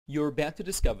You're about to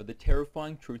discover the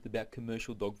terrifying truth about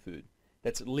commercial dog food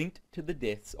that's linked to the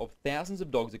deaths of thousands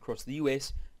of dogs across the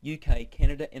US, UK,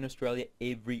 Canada and Australia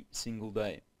every single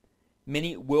day.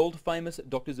 Many world-famous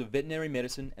doctors of veterinary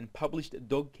medicine and published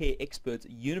dog care experts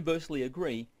universally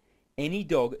agree any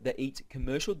dog that eats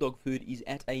commercial dog food is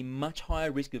at a much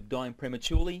higher risk of dying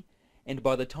prematurely, and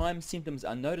by the time symptoms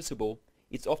are noticeable,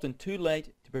 it's often too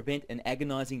late to prevent an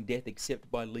agonizing death except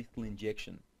by lethal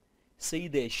injection. See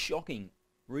their shocking,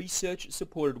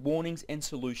 research-supported warnings and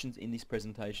solutions in this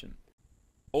presentation.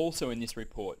 Also in this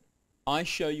report, I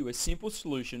show you a simple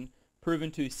solution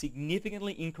proven to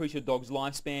significantly increase your dog's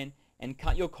lifespan and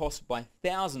cut your costs by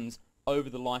thousands over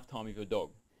the lifetime of your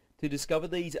dog. To discover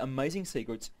these amazing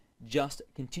secrets, just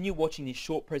continue watching this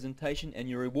short presentation and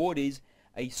your reward is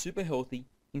a super healthy,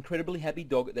 incredibly happy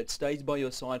dog that stays by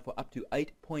your side for up to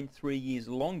 8.3 years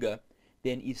longer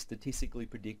than is statistically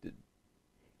predicted.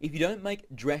 If you don't make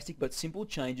drastic but simple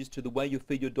changes to the way you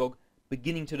feed your dog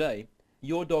beginning today,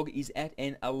 your dog is at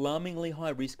an alarmingly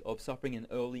high risk of suffering an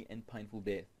early and painful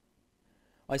death.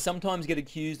 I sometimes get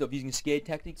accused of using scare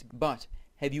tactics, but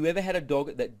have you ever had a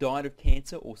dog that died of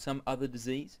cancer or some other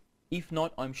disease? If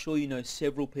not, I'm sure you know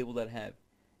several people that have.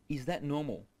 Is that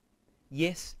normal?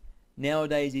 Yes,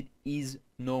 nowadays it is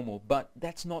normal, but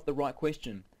that's not the right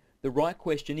question. The right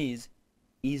question is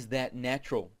that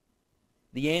natural?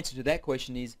 The answer to that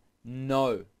question is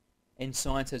no, and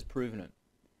science has proven it.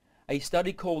 A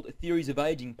study called Theories of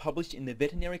Aging, published in the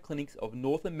Veterinary Clinics of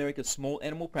North America's Small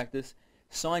Animal Practice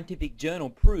scientific journal,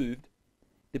 proved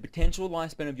the potential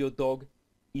lifespan of your dog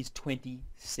is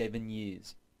 27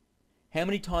 years. How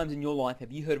many times in your life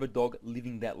have you heard of a dog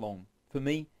living that long? For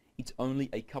me, it's only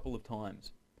a couple of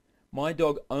times. My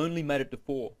dog only made it to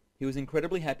 4. He was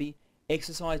incredibly happy,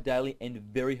 exercised daily and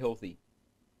very healthy.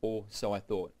 Or so I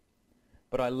thought.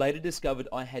 But I later discovered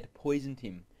I had poisoned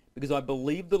him because I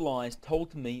believed the lies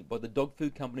told to me by the dog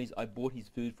food companies I bought his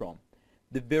food from.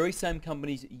 The very same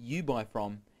companies you buy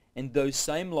from, and those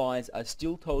same lies are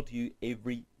still told to you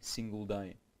every single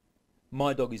day.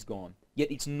 My dog is gone, yet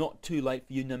it's not too late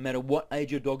for you no matter what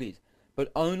age your dog is,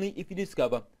 but only if you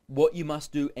discover what you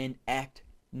must do and act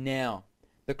now.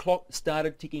 The clock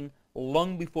started ticking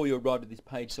long before you arrived at this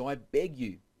page, so I beg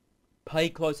you, pay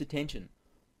close attention.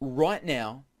 Right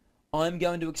now, I'm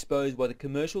going to expose why the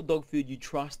commercial dog food you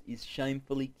trust is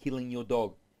shamefully killing your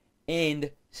dog, and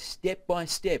step by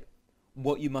step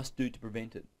what you must do to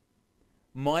prevent it.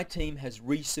 My team has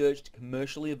researched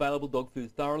commercially available dog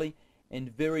food thoroughly,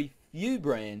 and very few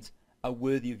brands are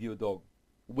worthy of your dog.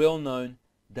 Well known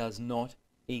does not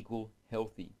equal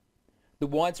healthy. The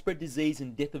widespread disease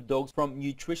and death of dogs from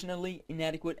nutritionally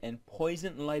inadequate and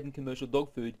poison-laden commercial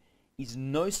dog food is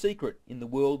no secret in the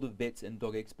world of vets and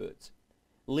dog experts.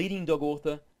 Leading dog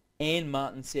author Anne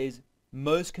Martin says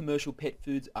most commercial pet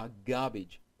foods are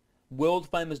garbage.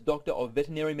 World-famous doctor of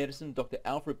veterinary medicine Dr.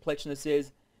 Alfred Plechner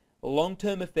says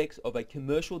long-term effects of a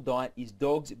commercial diet is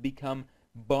dogs become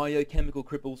biochemical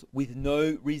cripples with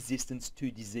no resistance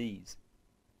to disease.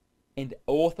 And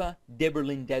author Deborah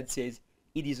Lynn Dadd says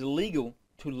it is illegal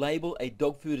to label a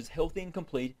dog food as healthy and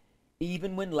complete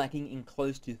even when lacking in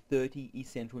close to 30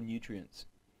 essential nutrients.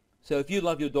 So if you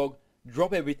love your dog,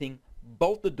 drop everything,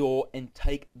 bolt the door and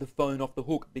take the phone off the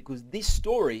hook, because this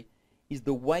story is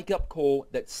the wake-up call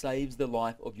that saves the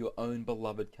life of your own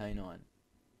beloved canine.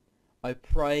 I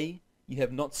pray you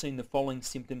have not seen the following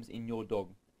symptoms in your dog,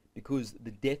 because the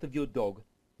death of your dog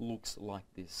looks like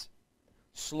this.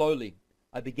 Slowly,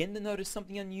 I began to notice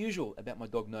something unusual about my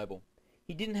dog Noble.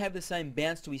 He didn't have the same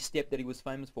bounce to his step that he was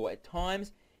famous for. At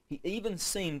times, he even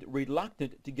seemed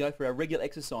reluctant to go for our regular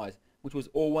exercise, which was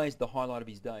always the highlight of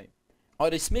his day. I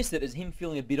dismissed it as him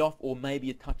feeling a bit off or maybe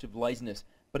a touch of laziness,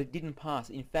 but it didn't pass.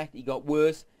 In fact, it got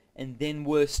worse and then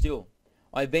worse still.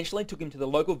 I eventually took him to the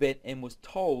local vet and was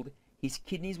told his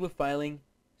kidneys were failing.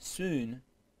 Soon,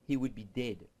 he would be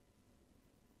dead.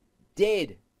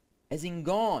 Dead, as in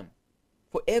gone,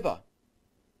 forever.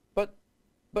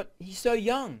 But he's so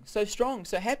young, so strong,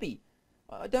 so happy.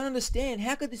 I don't understand.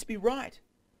 How could this be right?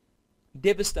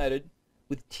 Devastated,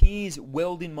 with tears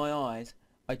welled in my eyes,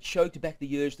 I choked back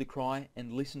the urge to cry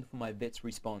and listened for my vet's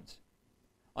response.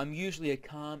 I'm usually a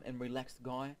calm and relaxed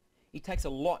guy. It takes a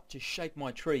lot to shake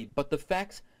my tree, but the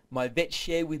facts my vet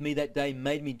shared with me that day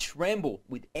made me tremble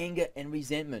with anger and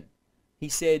resentment. He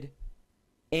said,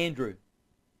 "Andrew,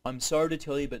 I'm sorry to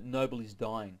tell you, but Noble is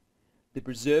dying. The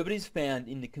preservatives found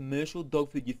in the commercial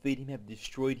dog food you feed him have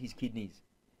destroyed his kidneys.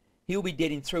 He'll be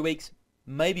dead in 3 weeks,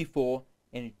 maybe 4,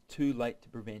 and it's too late to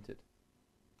prevent it."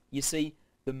 You see,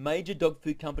 the major dog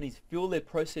food companies fill their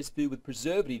processed food with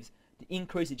preservatives to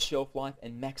increase its shelf life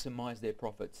and maximize their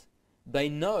profits. They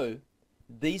know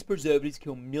These preservatives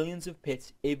kill millions of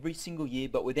pets every single year,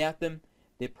 but without them,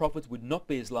 their profits would not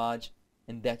be as large,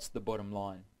 and that's the bottom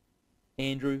line.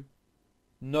 Andrew,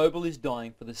 Noble is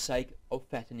dying for the sake of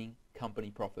fattening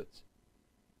company profits.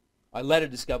 I later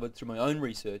discovered through my own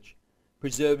research,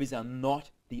 preservatives are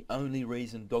not the only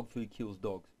reason dog food kills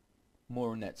dogs.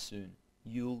 More on that soon.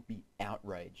 You'll be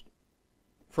outraged.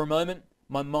 For a moment,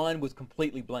 my mind was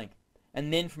completely blank,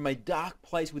 and then from a dark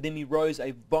place within me rose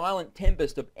a violent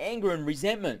tempest of anger and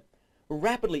resentment.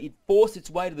 Rapidly, it forced its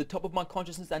way to the top of my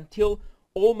consciousness until,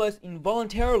 almost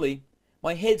involuntarily,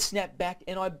 my head snapped back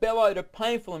and I bellowed a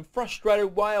painful and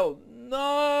frustrated wail,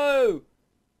 "No!"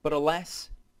 But alas,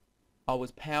 I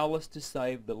was powerless to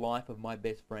save the life of my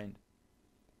best friend.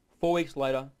 4 weeks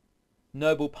later,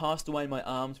 Noble passed away in my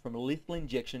arms from a lethal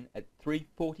injection at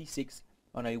 3:46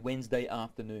 on a Wednesday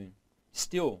afternoon.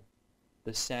 Still,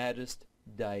 the saddest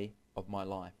day of my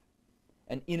life.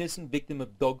 An innocent victim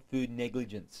of dog food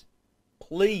negligence.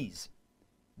 Please,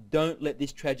 don't let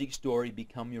this tragic story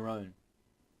become your own.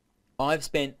 I've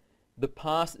spent the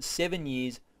past 7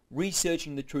 years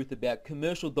researching the truth about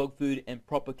commercial dog food and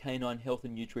proper canine health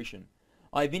and nutrition.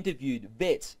 I've interviewed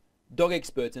vets, dog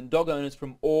experts and dog owners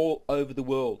from all over the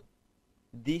world.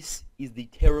 This is the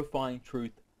terrifying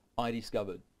truth I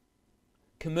discovered.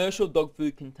 Commercial dog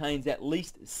food contains at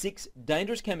least 6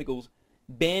 dangerous chemicals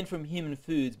banned from human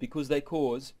foods because they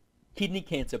cause kidney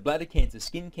cancer, bladder cancer,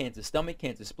 skin cancer, stomach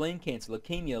cancer, spleen cancer,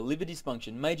 leukemia, liver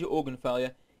dysfunction, major organ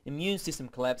failure, immune system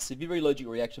collapse, severe allergic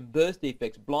reaction, birth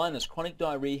defects, blindness, chronic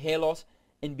diarrhea, hair loss,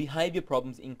 and behavior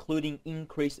problems including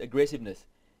increased aggressiveness.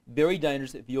 Very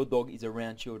dangerous if your dog is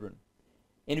around children.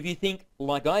 And if you think,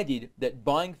 like I did, that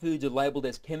buying foods are labelled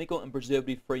as chemical and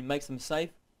preservative free makes them safe,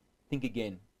 think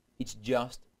again. It's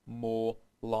just more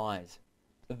lies.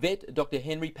 Vet Dr.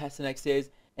 Henry Pasternak says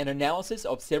an analysis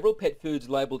of several pet foods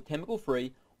labelled chemical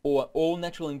free or all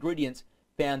natural ingredients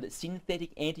found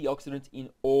synthetic antioxidants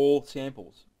in all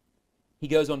samples. He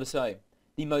goes on to say,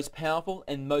 the most powerful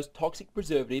and most toxic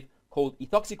preservative, called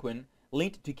ethoxyquin,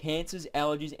 linked to cancers,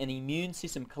 allergies and immune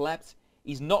system collapse,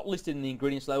 is not listed in the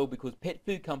ingredients label because pet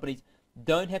food companies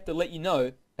don't have to let you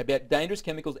know about dangerous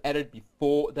chemicals added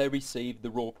before they receive the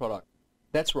raw product.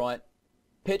 That's right,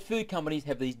 pet food companies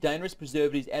have these dangerous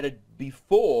preservatives added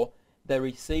before they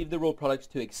receive the raw products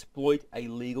to exploit a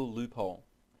legal loophole.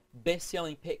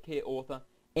 Best-selling pet care author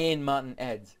Anne Martin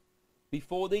adds,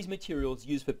 before these materials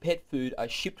used for pet food are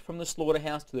shipped from the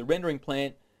slaughterhouse to the rendering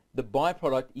plant, the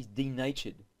byproduct is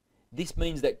denatured. This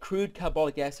means that crude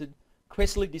carbolic acid,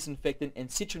 cresolic disinfectant and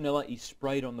citronella is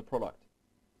sprayed on the product.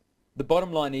 The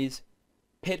bottom line is,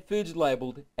 pet foods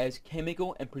labelled as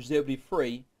chemical and preservative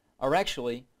free are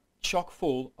actually chock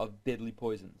full of deadly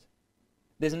poisons.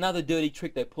 There's another dirty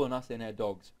trick they pull on us and our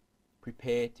dogs.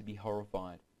 Prepare to be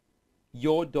horrified.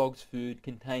 Your dog's food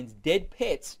contains dead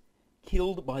pets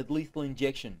killed by lethal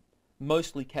injection,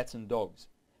 mostly cats and dogs.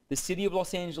 The city of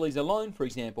Los Angeles alone, for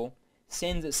example,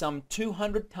 sends some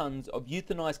 200 tons of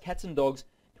euthanized cats and dogs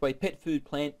to a pet food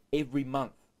plant every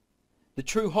month. The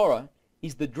true horror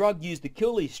is the drug used to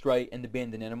kill these stray and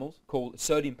abandoned animals, called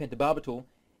sodium pentobarbital,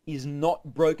 is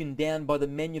not broken down by the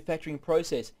manufacturing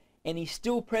process and is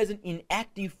still present in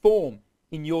active form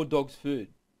in your dog's food.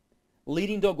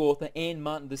 Leading dog author Anne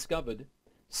Martin discovered,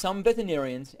 some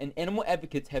veterinarians and animal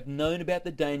advocates have known about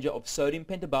the danger of sodium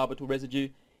pentobarbital residue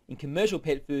in commercial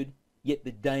pet food, yet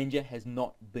the danger has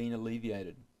not been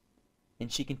alleviated.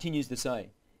 And she continues to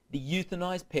say, the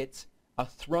euthanized pets are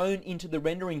thrown into the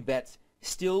rendering vats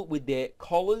still with their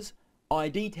collars,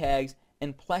 ID tags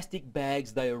and plastic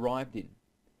bags they arrived in.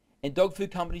 And dog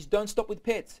food companies don't stop with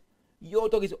pets. Your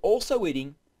dog is also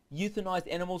eating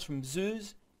euthanized animals from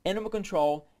zoos, animal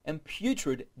control and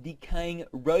putrid, decaying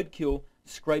roadkill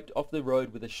scraped off the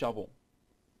road with a shovel.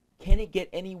 Can it get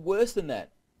any worse than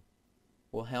that?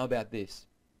 Well, how about this?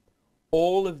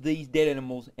 All of these dead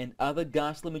animals and other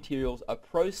ghastly materials are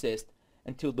processed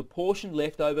until the portion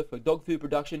left over for dog food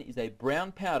production is a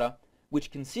brown powder which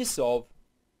consists of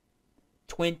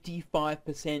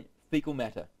 25% fecal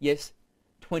matter. Yes,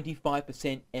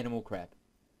 25% animal crap.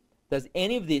 Does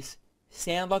any of this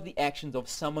sound like the actions of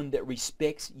someone that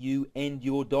respects you and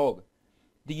your dog?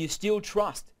 Do you still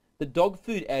trust the dog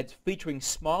food ads featuring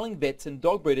smiling vets and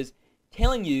dog breeders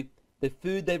telling you the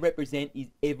food they represent is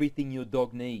everything your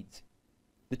dog needs?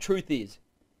 The truth is,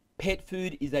 pet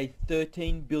food is a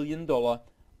 $13 billion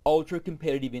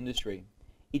ultra-competitive industry.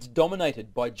 It's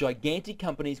dominated by gigantic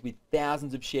companies with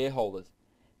thousands of shareholders.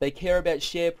 They care about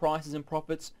share prices and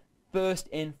profits first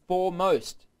and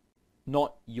foremost,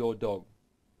 not your dog.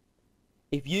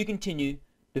 If you continue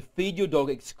to feed your dog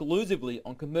exclusively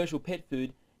on commercial pet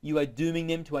food, you are dooming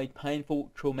them to a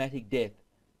painful, traumatic death.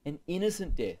 an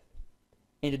innocent death.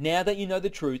 And now that you know the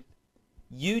truth,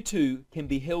 you too can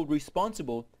be held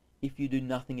responsible if you do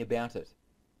nothing about it.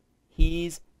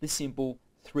 Here's the simple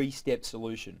 3-step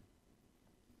solution.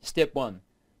 Step 1.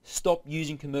 Stop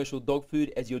using commercial dog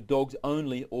food as your dog's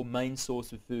only or main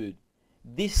source of food.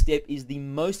 This step is the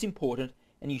most important,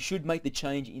 and you should make the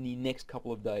change in the next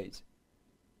couple of days.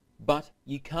 But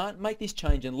you can't make this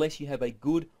change unless you have a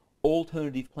good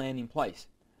alternative plan in place.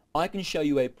 I can show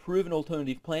you a proven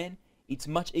alternative plan. It's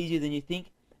much easier than you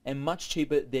think and much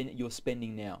cheaper than you're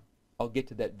spending now. I'll get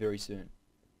to that very soon.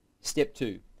 Step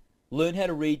 2. Learn how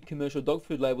to read commercial dog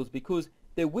food labels, because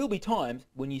there will be times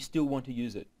when you still want to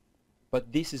use it.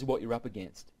 But this is what you're up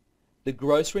against. The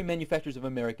Grocery Manufacturers of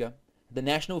America, the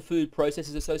National Food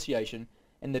Processors Association,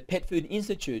 and the Pet Food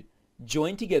Institute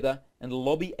join together and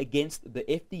lobby against the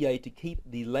FDA to keep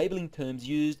the labeling terms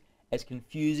used as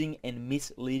confusing and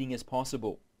misleading as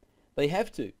possible. They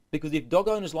have to, because if dog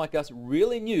owners like us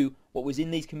really knew what was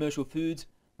in these commercial foods,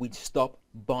 we'd stop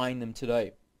buying them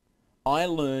today. I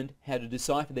learned how to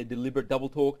decipher their deliberate double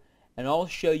talk, and I'll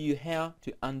show you how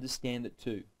to understand it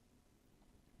too.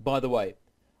 By the way,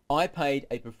 I paid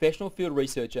a professional field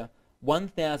researcher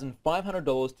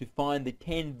 $1,500 to find the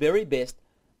 10 very best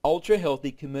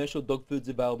ultra-healthy commercial dog foods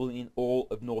available in all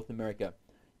of North America.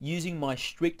 Using my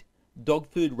strict dog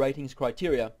food ratings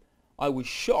criteria, I was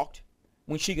shocked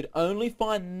when she could only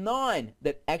find 9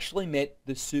 that actually met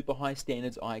the super high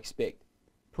standards I expect,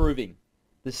 proving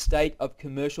the state of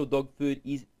commercial dog food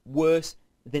is worse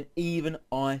than even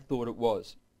I thought it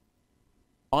was.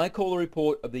 I call the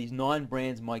report of these 9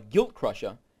 brands my guilt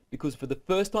crusher, because for the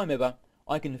first time ever,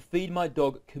 I can feed my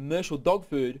dog commercial dog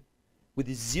food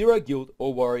with zero guilt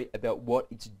or worry about what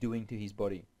it's doing to his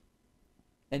body.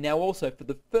 And now also, for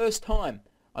the first time,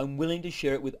 I'm willing to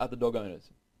share it with other dog owners.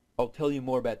 I'll tell you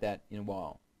more about that in a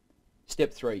while.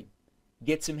 Step 3.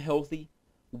 Get some healthy,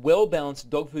 well-balanced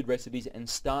dog food recipes and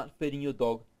start feeding your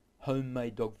dog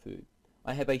homemade dog food.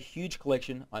 I have a huge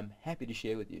collection I'm happy to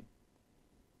share with you.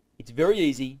 It's very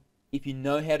easy if you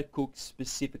know how to cook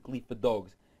specifically for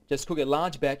dogs. Just cook a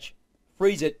large batch,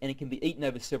 freeze it, and it can be eaten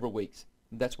over several weeks.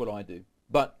 That's what I do.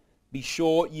 But be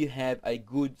sure you have a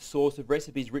good source of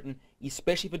recipes written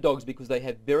especially for dogs, because they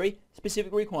have very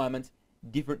specific requirements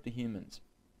different to humans.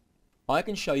 I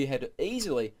can show you how to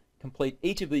easily complete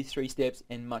each of these 3 steps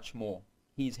and much more.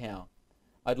 Here's how.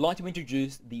 I'd like to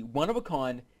introduce the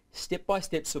one-of-a-kind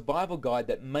step-by-step survival guide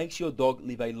that makes your dog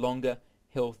live a longer,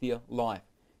 healthier life,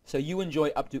 so you enjoy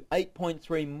up to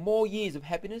 8.3 more years of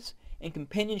happiness and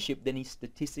companionship than is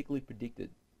statistically predicted.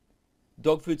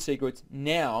 Dog Food Secrets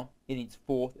now in its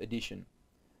 4th edition.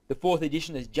 The 4th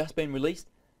edition has just been released,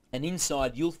 and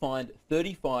inside you'll find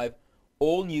 35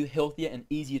 all new, healthier and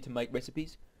easier to make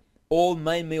recipes. All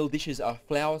main meal dishes are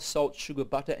flour, salt, sugar,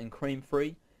 butter and cream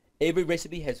free. Every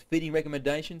recipe has feeding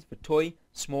recommendations for toy,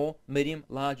 small, medium,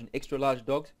 large and extra large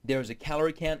dogs. There is a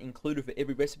calorie count included for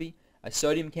every recipe, a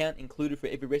sodium count included for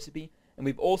every recipe, and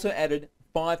we've also added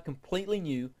 5 completely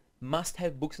new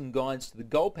must-have books and guides to the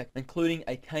Gold Pack, including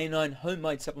a canine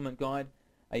homemade supplement guide,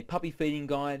 a puppy feeding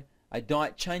guide, a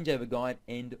diet changeover guide,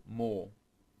 and more.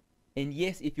 And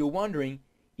yes, if you're wondering,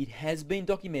 it has been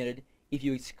documented if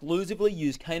you exclusively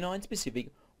use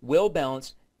canine-specific,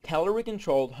 well-balanced,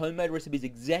 calorie-controlled homemade recipes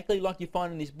exactly like you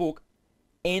find in this book,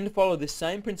 and follow the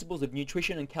same principles of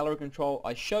nutrition and calorie control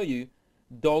I show you,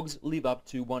 dogs live up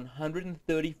to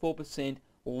 134%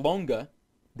 longer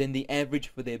than the average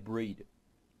for their breed.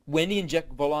 Wendy and Jack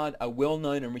Vollard are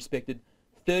well-known and respected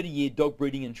 30-year dog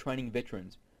breeding and training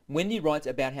veterans. Wendy writes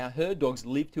about how her dogs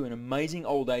live to an amazing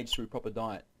old age through proper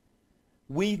diet.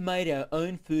 We've made our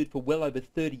own food for well over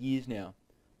 30 years now.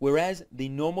 Whereas the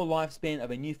normal lifespan of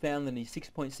a Newfoundland is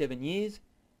 6.7 years,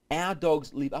 our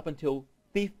dogs live up until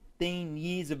 15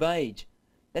 years of age.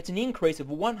 That's an increase of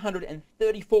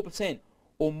 134%,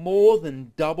 or more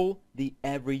than double the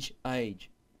average age.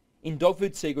 In Dog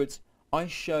Food Secrets, I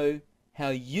show how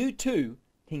you too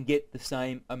can get the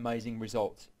same amazing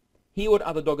results. Hear what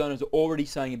other dog owners are already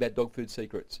saying about Dog Food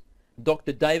Secrets.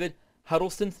 Dr. David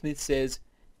Huddleston Smith says,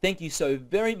 "Thank you so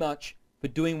very much for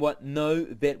doing what no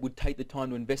vet would take the time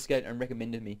to investigate and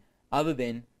recommend to me, other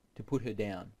than to put her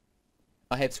down.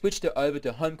 I have switched her over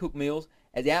to home-cooked meals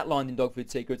as outlined in Dog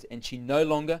Food Secrets, and she no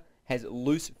longer has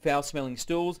loose, foul-smelling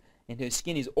stools, and her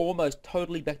skin is almost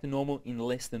totally back to normal in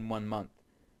less than 1 month."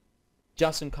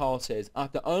 Justin Kyle says,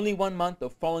 "After only 1 month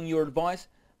of following your advice,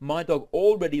 my dog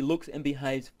already looks and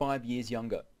behaves 5 years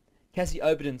younger." Cassie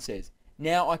Overton says,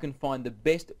 "Now I can find the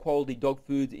best quality dog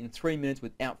foods in 3 minutes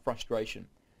without frustration."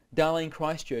 Darlene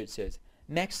Christchurch says,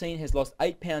 "Maxine has lost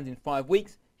 8 pounds in 5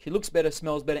 weeks. She looks better,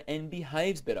 smells better, and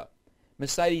behaves better."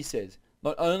 Mercedes says,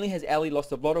 Not only has Allie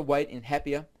lost a lot of weight and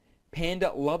happier,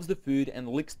 Panda loves the food and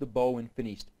licks the bowl when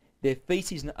finished. Their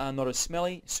feces are not as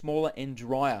smelly, smaller and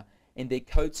drier, and their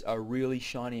coats are really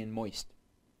shiny and moist.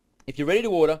 If you're ready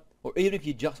to order, or even if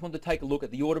you just want to take a look at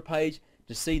the order page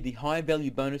to see the high value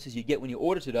bonuses you get when you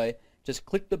order today, just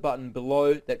click the button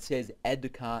below that says Add to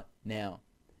Cart now.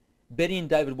 Betty and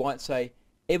David White say,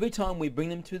 every time we bring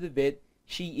them to the vet,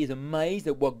 she is amazed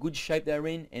at what good shape they're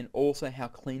in and also how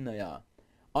clean they are.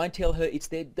 I tell her it's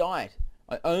their diet.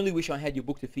 I only wish I had your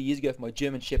book a few years ago for my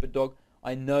German Shepherd dog.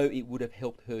 I know it would have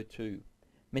helped her too.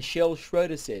 Michelle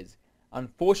Schroeder says,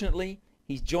 unfortunately,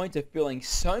 his joints are feeling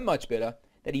so much better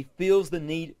that he feels the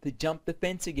need to jump the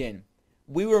fence again.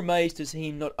 We were amazed to see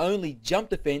him not only jump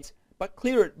the fence, but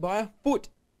clear it by a foot.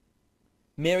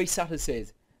 Mary Sutter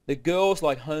says, the girls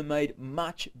like homemade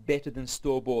much better than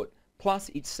store-bought. Plus,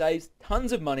 it saves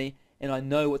tons of money and I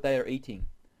know what they are eating.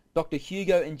 Dr.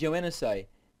 Hugo and Joanna say,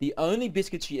 the only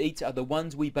biscuits she eats are the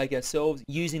ones we bake ourselves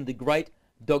using the great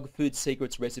Dog Food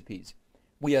Secrets recipes.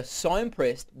 We are so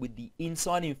impressed with the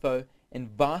inside info and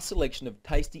vast selection of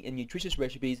tasty and nutritious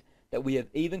recipes that we have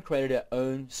even created our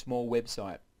own small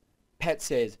website. Pat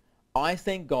says, I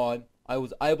thank God I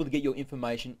was able to get your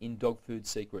information in Dog Food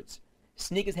Secrets.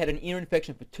 Snickers had an ear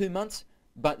infection for 2 months,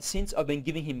 but since I've been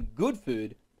giving him good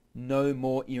food, no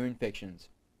more ear infections.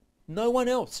 No one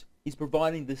else is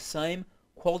providing the same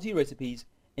quality recipes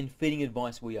and feeding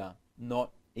advice we are,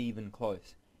 not even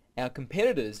close. Our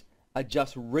competitors are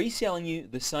just reselling you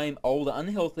the same older,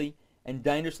 unhealthy and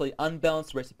dangerously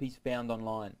unbalanced recipes found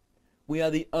online. We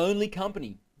are the only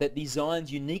company that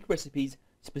designs unique recipes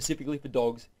specifically for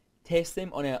dogs, tests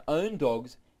them on our own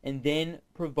dogs, and then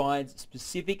provides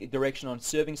specific direction on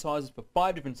serving sizes for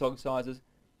 5 different dog sizes,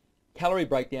 calorie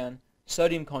breakdown,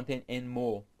 sodium content, and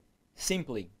more.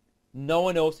 Simply, no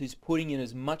one else is putting in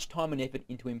as much time and effort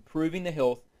into improving the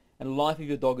health and life of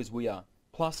your dog as we are.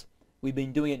 Plus, we've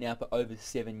been doing it now for over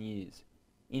 7 years.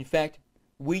 In fact,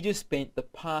 we just spent the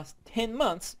past 10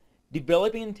 months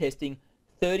developing and testing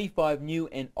 35 new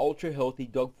and ultra healthy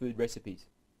dog food recipes.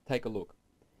 Take a look.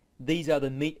 These are the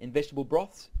meat and vegetable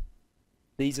broths.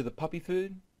 These are the puppy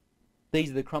food. These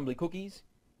are the crumbly cookies.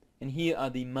 And here are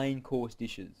the main course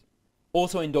dishes.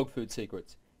 Also in Dog Food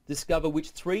Secrets, discover which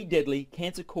 3 deadly,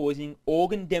 cancer-causing,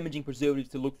 organ-damaging preservatives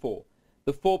to look for.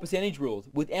 The 4% rules.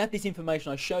 Without this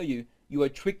information I show you, you are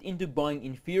tricked into buying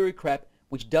inferior crap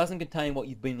which doesn't contain what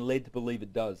you've been led to believe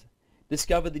it does.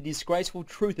 Discover the disgraceful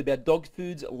truth about dog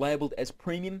foods labeled as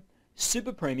premium,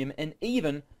 super premium, and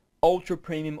even ultra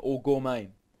premium or gourmet.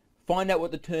 Find out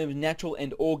what the terms natural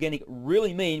and organic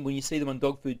really mean when you see them on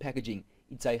dog food packaging.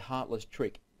 It's a heartless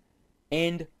trick.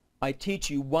 And I teach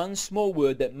you one small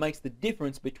word that makes the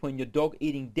difference between your dog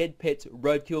eating dead pets,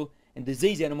 roadkill, and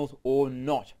diseased animals or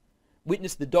not.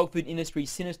 Witness the dog food industry's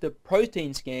sinister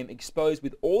protein scam exposed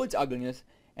with all its ugliness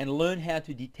and learn how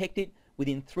to detect it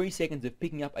within 3 seconds of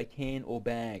picking up a can or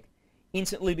bag.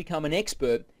 Instantly become an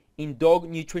expert in dog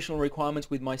nutritional requirements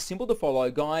with my simple to follow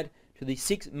guide to the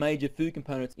 6 major food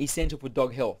components essential for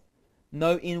dog health.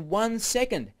 Know in 1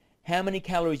 second how many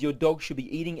calories your dog should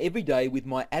be eating every day with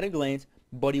my at a glance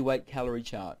body weight calorie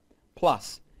chart.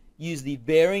 Plus, use the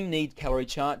varying needs calorie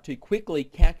chart to quickly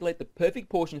calculate the perfect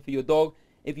portion for your dog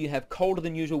if you have colder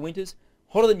than usual winters,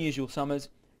 hotter than usual summers,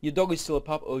 your dog is still a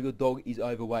pup, or your dog is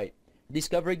overweight.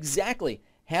 Discover exactly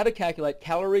how to calculate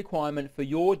calorie requirement for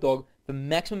your dog for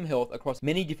maximum health across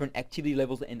many different activity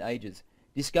levels and ages.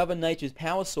 Discover nature's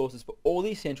power sources for all the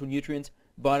essential nutrients,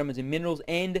 vitamins and minerals,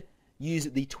 and use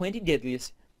the 20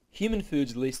 deadliest human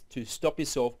foods list to stop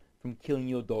yourself from killing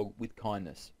your dog with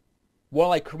kindness.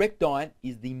 While a correct diet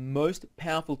is the most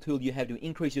powerful tool you have to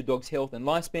increase your dog's health and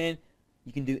lifespan,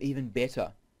 you can do even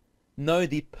better. Know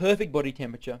the perfect body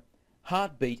temperature,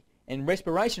 heartbeat, and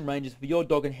respiration ranges for your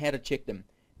dog and how to check them.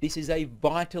 This is a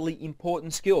vitally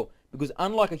important skill because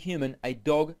unlike a human, a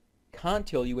dog can't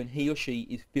tell you when he or she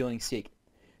is feeling sick.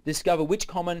 Discover which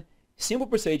common, simple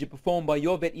procedure performed by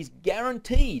your vet is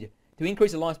guaranteed to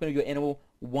increase the lifespan of your animal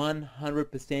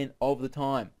 100% of the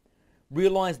time.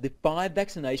 Realize the 5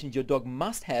 vaccinations your dog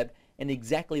must have and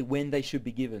exactly when they should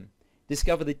be given.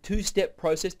 Discover the 2-step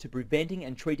process to preventing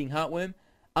and treating heartworm.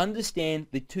 Understand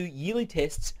the 2 yearly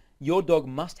tests your dog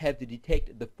must have to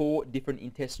detect the 4 different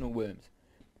intestinal worms.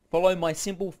 Follow my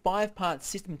simple 5-part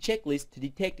system checklist to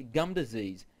detect gum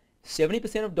disease.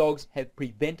 70% of dogs have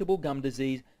preventable gum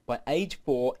disease by age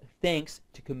 4 thanks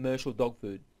to commercial dog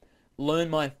food. Learn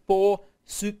my 4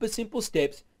 super simple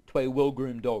steps to a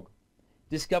well-groomed dog.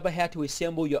 Discover how to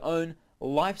assemble your own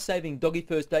life-saving doggy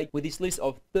first aid with this list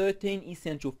of 13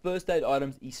 essential first aid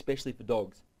items especially for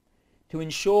dogs. To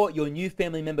ensure your new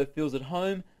family member feels at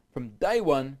home from day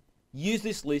one, use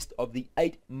this list of the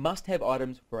 8 must-have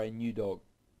items for a new dog.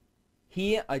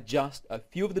 Here are just a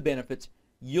few of the benefits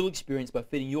you'll experience by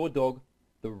feeding your dog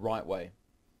the right way.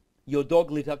 Your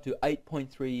dog lives up to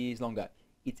 8.3 years longer.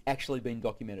 It's actually been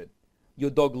documented. Your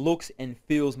dog looks and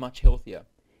feels much healthier.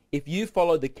 If you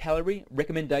follow the calorie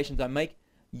recommendations I make,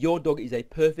 your dog is a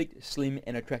perfect, slim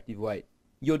and attractive weight.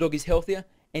 Your dog is healthier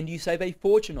and you save a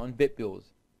fortune on vet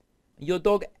bills. Your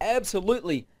dog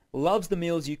absolutely loves the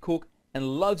meals you cook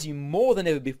and loves you more than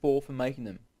ever before for making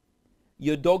them.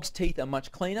 Your dog's teeth are much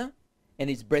cleaner and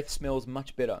his breath smells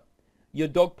much better. Your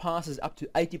dog passes up to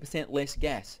 80% less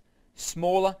gas.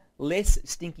 Smaller, less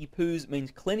stinky poos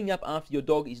means cleaning up after your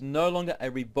dog is no longer a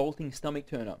revolting stomach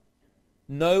turner.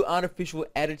 No artificial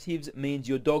additives means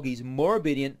your dog is more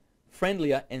obedient,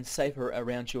 friendlier and safer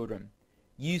around children.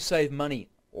 You save money,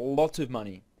 lots of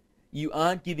money. You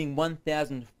aren't giving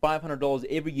 $1,500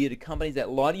 every year to companies that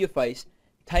lie to your face,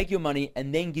 take your money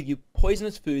and then give you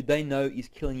poisonous food they know is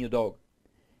killing your dog.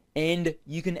 And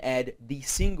you can add the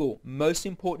single most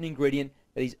important ingredient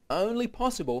that is only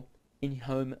possible in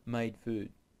homemade food: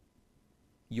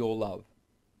 your love.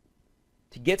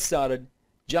 To get started,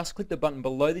 just click the button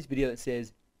below this video that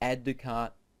says Add to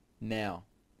Cart now.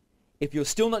 If you're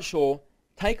still not sure,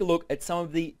 take a look at some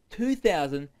of the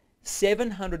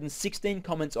 2,716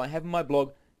 comments I have in my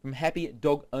blog from happy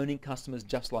dog owning customers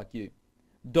just like you.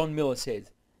 Don Miller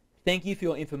says, "Thank you for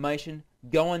your information.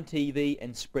 Go on TV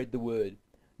and spread the word."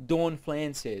 Dawn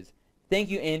Flan says, "Thank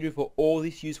you, Andrew, for all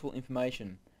this useful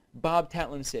information." Barb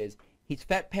Tatlin says, "His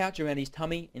fat pouch around his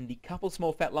tummy and the couple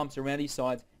small fat lumps around his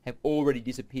sides have already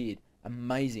disappeared.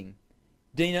 Amazing."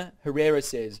 Dina Herrera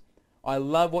says, "I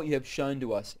love what you have shown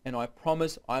to us and I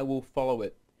promise I will follow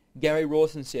it." Gary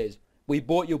Rawson says, "We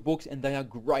bought your books and they are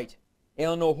great."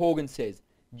 Eleanor Horgan says,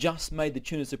 "Just made the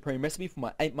tuna supreme recipe for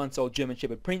my 8-month-old German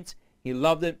Shepherd Prince. He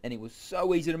loved it and it was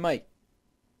so easy to make."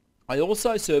 I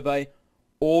also survey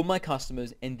all my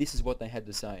customers and this is what they had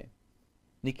to say.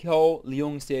 Nicole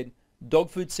Leung said, "Dog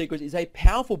Food Secrets is a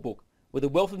powerful book with a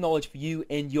wealth of knowledge for you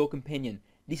and your companion.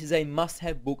 This is a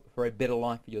must-have book for a better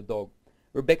life for your dog."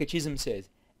 Rebecca Chisholm says,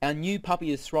 "Our new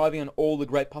puppy is thriving on all the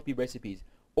great puppy recipes.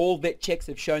 All vet checks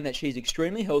have shown that she is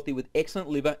extremely healthy with excellent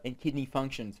liver and kidney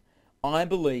functions. I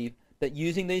believe that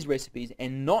using these recipes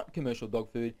and not commercial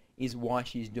dog food is why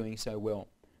she is doing so well."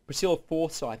 Priscilla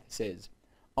Forsyth says,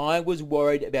 "I was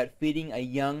worried about feeding a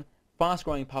young,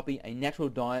 fast-growing puppy a natural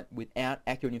diet without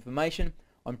accurate information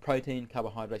on protein,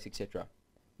 carbohydrates, etc.,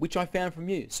 which I found from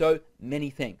you, so many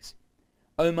thanks."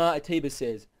 Omar Atiba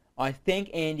says, "I thank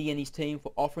Andy and his team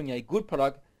for offering a good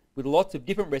product with lots of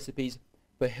different recipes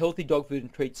for healthy dog food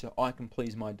and treats so I can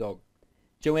please my dog."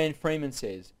 Joanne Freeman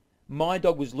says, "My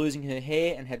dog was losing her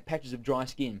hair and had patches of dry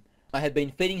skin. I have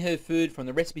been feeding her food from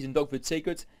the recipes in Dog Food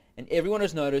Secrets and everyone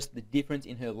has noticed the difference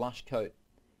in her lush coat."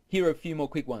 Here are a few more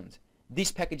quick ones.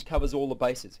 "This package covers all the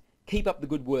bases. Keep up the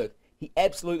good work. He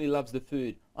absolutely loves the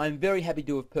food. I am very happy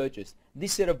to have purchased.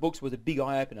 This set of books was a big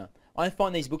eye-opener. I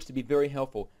find these books to be very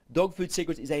helpful. Dog Food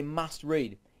Secrets is a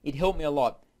must-read. It helped me a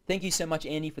lot. Thank you so much,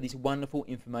 Andy, for this wonderful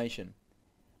information."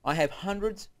 I have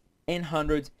hundreds and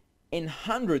hundreds and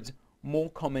hundreds more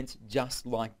comments just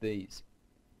like these.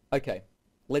 Okay,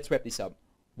 let's wrap this up.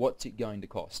 What's it going to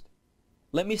cost?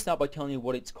 Let me start by telling you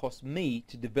what it's cost me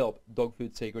to develop Dog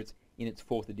Food Secrets in its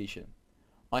 4th edition.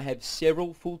 I have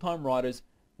several full-time writers,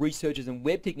 researchers and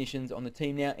web technicians on the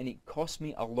team now and it costs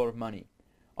me a lot of money.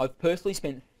 I've personally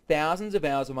spent thousands of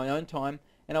hours of my own time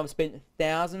and I've spent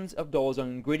thousands of dollars on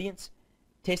ingredients,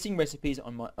 testing recipes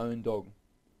on my own dog.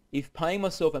 If paying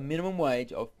myself a minimum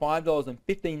wage of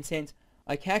 $5.15,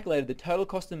 I calculated the total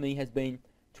cost to me has been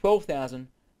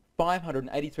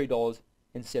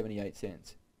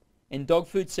 $12,583.78. And Dog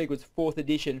Food Secrets 4th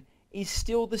edition is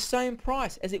still the same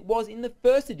price as it was in the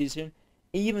 1st edition,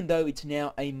 even though it's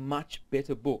now a much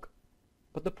better book.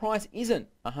 But the price isn't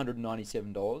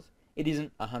 $197, it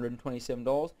isn't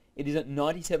 $127, it isn't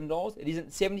 $97, it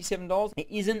isn't $77, it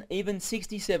isn't even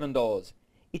 $67.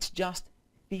 It's just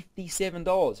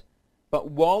 $57.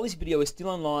 But while this video is still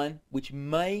online, which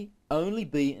may only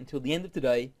be until the end of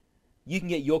today, you can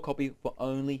get your copy for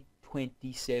only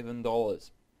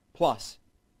 $27. Plus,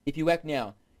 if you act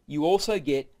now, you also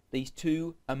get these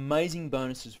 2 amazing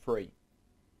bonuses free.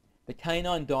 The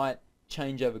Canine Diet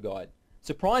Changeover Guide.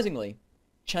 Surprisingly,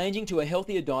 changing to a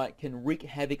healthier diet can wreak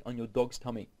havoc on your dog's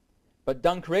tummy. But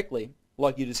done correctly,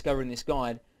 like you discover in this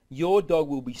guide, your dog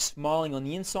will be smiling on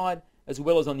the inside as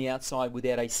well as on the outside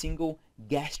without a single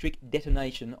gastric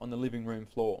detonation on the living room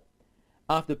floor.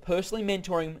 After personally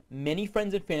mentoring many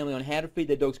friends and family on how to feed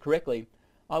their dogs correctly,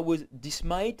 I was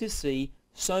dismayed to see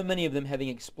so many of them having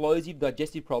explosive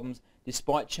digestive problems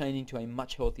despite changing to a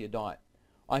much healthier diet.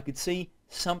 I could see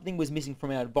something was missing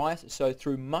from our advice, so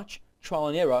through much trial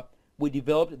and error, we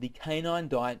developed the Canine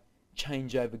Diet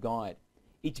Changeover Guide.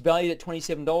 It's valued at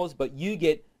 $27, but you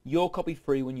get your copy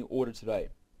free when you order today.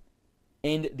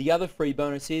 And the other free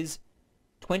bonus is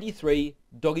 23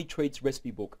 Doggy Treats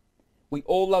Recipe Book. We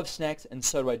all love snacks, and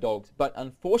so do our dogs, but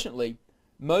unfortunately,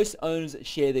 most owners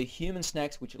share their human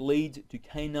snacks, which leads to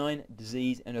canine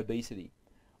disease and obesity.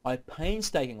 I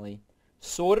painstakingly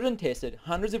sorted and tested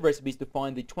hundreds of recipes to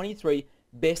find the 23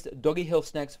 best doggy health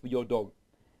snacks for your dog.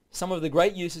 Some of the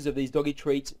great uses of these doggy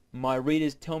treats my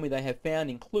readers tell me they have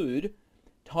found include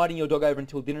tiding your dog over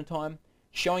until dinner time,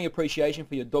 showing appreciation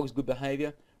for your dog's good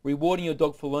behavior, rewarding your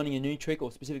dog for learning a new trick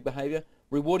or specific behavior,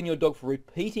 rewarding your dog for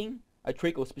repeating a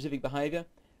trick or specific behavior.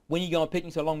 When you go on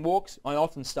picnics or long walks, I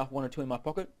often stuff 1 or 2 in my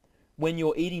pocket. When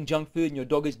you're eating junk food and your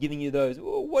dog is giving you those,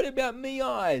 "Oh, what about me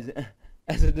eyes?"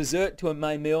 as a dessert to a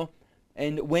main meal,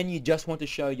 and when you just want to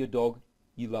show your dog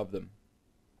you love them.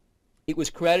 It was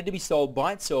created to be sold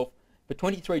by itself for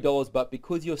 $23, but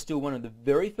because you're still one of the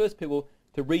very first people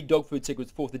to read Dog Food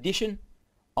Secrets 4th edition,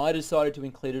 I decided to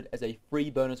include it as a free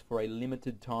bonus for a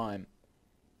limited time.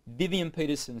 Vivian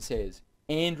Peterson says,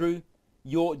 "Andrew,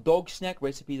 your dog snack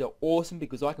recipes are awesome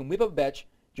because I can whip up a batch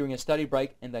during a study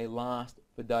break and they last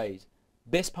for days.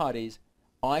 Best part is,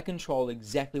 I control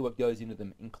exactly what goes into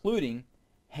them, including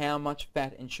how much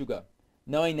fat and sugar.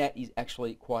 Knowing that is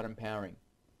actually quite empowering.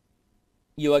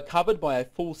 You are covered by a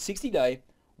full 60-day,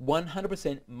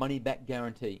 100% money-back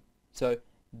guarantee. So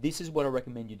this is what I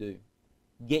recommend you do.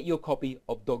 Get your copy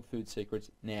of Dog Food Secrets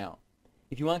now.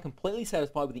 If you aren't completely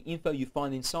satisfied with the info you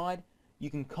find inside, you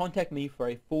can contact me for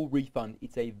a full refund.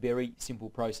 It's a very simple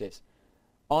process.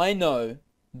 I know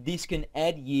this can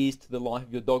add years to the life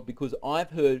of your dog because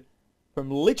I've heard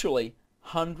from literally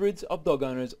hundreds of dog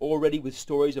owners already with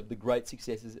stories of the great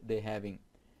successes they're having.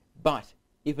 But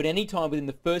if at any time within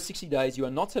the first 60 days you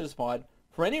are not satisfied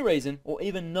for any reason or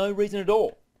even no reason at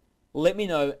all, let me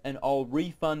know and I'll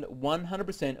refund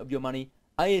 100% of your money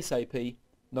ASAP,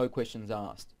 no questions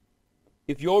asked.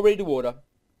 If you're ready to order,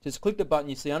 just click the button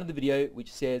you see under the video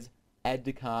which says Add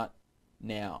to Cart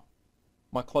now.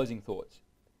 My closing thoughts.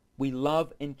 We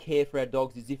love and care for our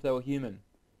dogs as if they were human.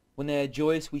 When they are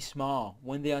joyous, we smile.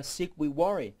 When they are sick, we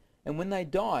worry. And when they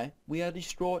die, we are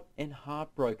distraught and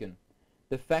heartbroken.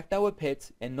 The fact they were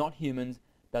pets and not humans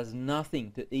does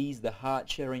nothing to ease the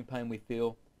heart-shattering pain we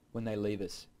feel when they leave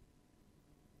us.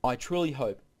 I truly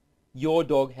hope your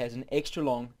dog has an extra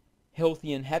long,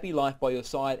 healthy and happy life by your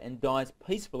side and dies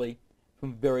peacefully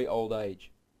from very old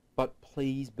age. But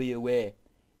please be aware,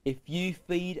 if you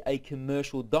feed a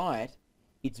commercial diet,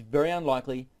 it's very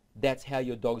unlikely that's how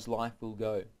your dog's life will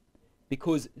go.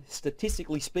 Because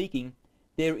statistically speaking,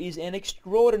 there is an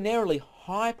extraordinarily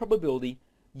high probability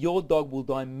your dog will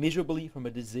die miserably from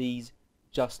a disease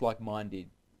just like mine did.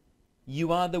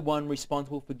 You are the one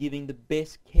responsible for giving the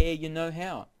best care you know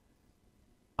how.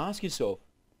 Ask yourself,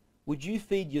 would you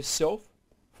feed yourself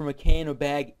from a can or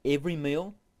bag every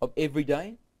meal of every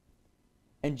day?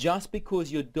 And just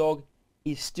because your dog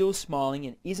is still smiling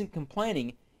and isn't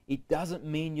complaining, it doesn't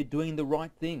mean you're doing the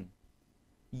right thing.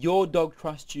 Your dog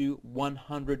trusts you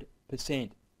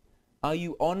 100%. Are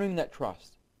you honoring that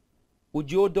trust? Would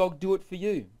your dog do it for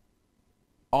you?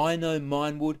 I know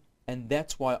mine would, and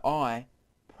that's why I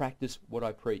practice what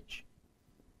I preach.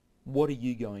 What are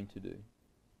you going to do?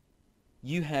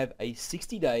 You have a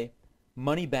 60-day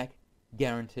money-back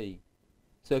guarantee.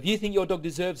 So if you think your dog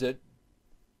deserves it,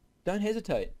 don't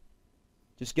hesitate.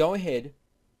 Just go ahead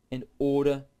and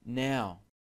order now.